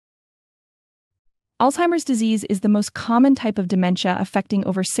Alzheimer's disease is the most common type of dementia affecting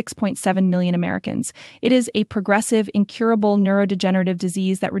over 6.7 million Americans. It is a progressive, incurable neurodegenerative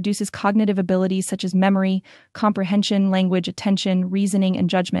disease that reduces cognitive abilities such as memory, comprehension, language, attention, reasoning,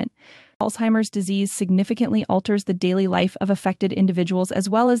 and judgment. Alzheimer's disease significantly alters the daily life of affected individuals as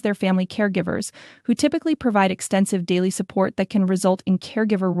well as their family caregivers, who typically provide extensive daily support that can result in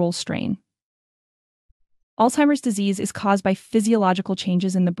caregiver role strain. Alzheimer's disease is caused by physiological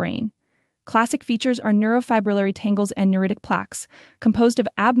changes in the brain. Classic features are neurofibrillary tangles and neuritic plaques, composed of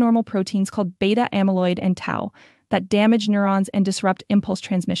abnormal proteins called beta amyloid and tau, that damage neurons and disrupt impulse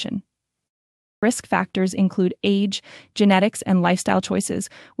transmission. Risk factors include age, genetics, and lifestyle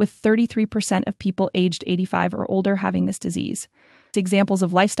choices, with 33% of people aged 85 or older having this disease. Examples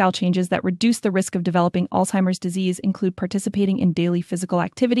of lifestyle changes that reduce the risk of developing Alzheimer's disease include participating in daily physical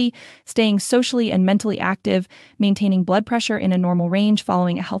activity, staying socially and mentally active, maintaining blood pressure in a normal range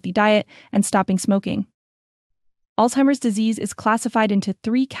following a healthy diet, and stopping smoking. Alzheimer's disease is classified into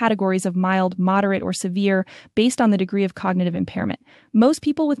 3 categories of mild, moderate, or severe based on the degree of cognitive impairment. Most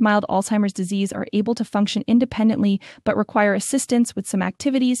people with mild Alzheimer's disease are able to function independently but require assistance with some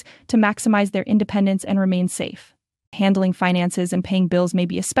activities to maximize their independence and remain safe. Handling finances and paying bills may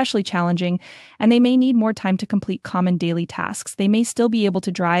be especially challenging, and they may need more time to complete common daily tasks. They may still be able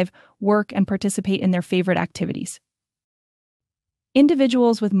to drive, work, and participate in their favorite activities.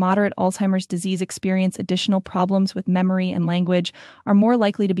 Individuals with moderate Alzheimer's disease experience additional problems with memory and language, are more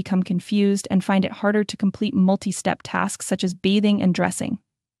likely to become confused, and find it harder to complete multi-step tasks such as bathing and dressing.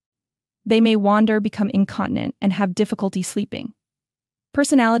 They may wander, become incontinent, and have difficulty sleeping.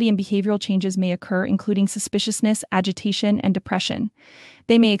 Personality and behavioral changes may occur, including suspiciousness, agitation, and depression.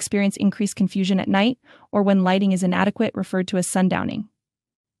 They may experience increased confusion at night or when lighting is inadequate, referred to as sundowning.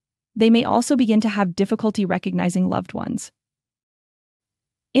 They may also begin to have difficulty recognizing loved ones.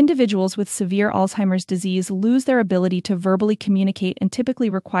 Individuals with severe Alzheimer's disease lose their ability to verbally communicate and typically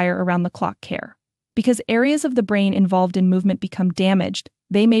require around-the-clock care. Because areas of the brain involved in movement become damaged,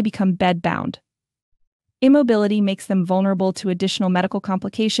 they may become bed-bound. Immobility makes them vulnerable to additional medical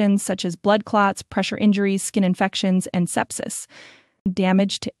complications such as blood clots, pressure injuries, skin infections, and sepsis.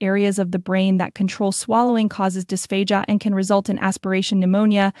 Damage to areas of the brain that control swallowing causes dysphagia and can result in aspiration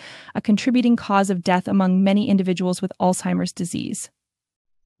pneumonia, a contributing cause of death among many individuals with Alzheimer's disease.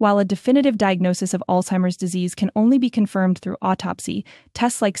 While a definitive diagnosis of Alzheimer's disease can only be confirmed through autopsy,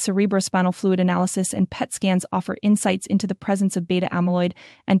 tests like cerebrospinal fluid analysis and PET scans offer insights into the presence of beta amyloid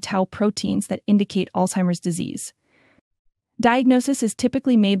and tau proteins that indicate Alzheimer's disease. Diagnosis is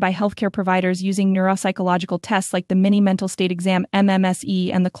typically made by healthcare providers using neuropsychological tests like the Mini Mental State Exam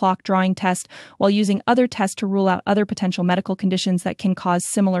 (MMSE) and the clock drawing test, while using other tests to rule out other potential medical conditions that can cause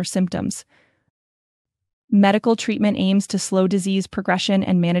similar symptoms. Medical treatment aims to slow disease progression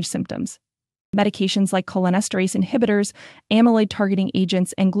and manage symptoms. Medications like cholinesterase inhibitors, amyloid-targeting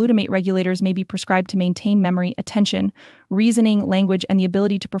agents, and glutamate regulators may be prescribed to maintain memory, attention, reasoning, language, and the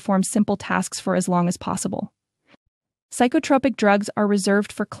ability to perform simple tasks for as long as possible. Psychotropic drugs are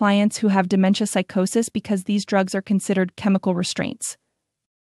reserved for clients who have dementia psychosis because these drugs are considered chemical restraints.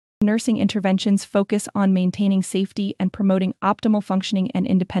 Nursing interventions focus on maintaining safety and promoting optimal functioning and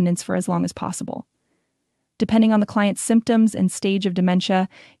independence for as long as possible. Depending on the client's symptoms and stage of dementia,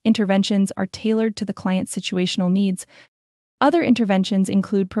 interventions are tailored to the client's situational needs. Other interventions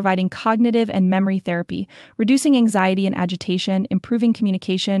include providing cognitive and memory therapy, reducing anxiety and agitation, improving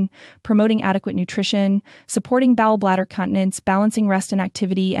communication, promoting adequate nutrition, supporting bowel-bladder continence, balancing rest and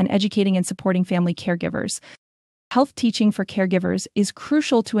activity, and educating and supporting family caregivers. Health teaching for caregivers is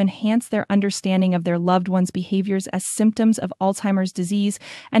crucial to enhance their understanding of their loved ones' behaviors as symptoms of Alzheimer's disease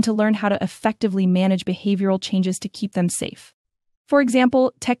and to learn how to effectively manage behavioral changes to keep them safe. For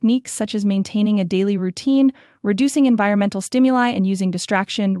example, techniques such as maintaining a daily routine, reducing environmental stimuli, and using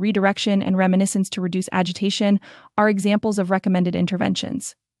distraction, redirection, and reminiscence to reduce agitation are examples of recommended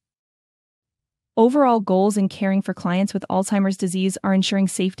interventions. Overall goals in caring for clients with Alzheimer's disease are ensuring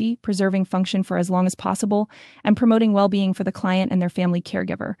safety, preserving function for as long as possible, and promoting well-being for the client and their family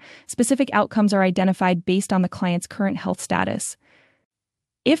caregiver. Specific outcomes are identified based on the client's current health status.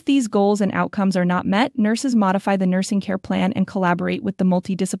 If these goals and outcomes are not met, nurses modify the nursing care plan and collaborate with the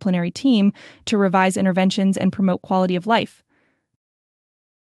multidisciplinary team to revise interventions and promote quality of life.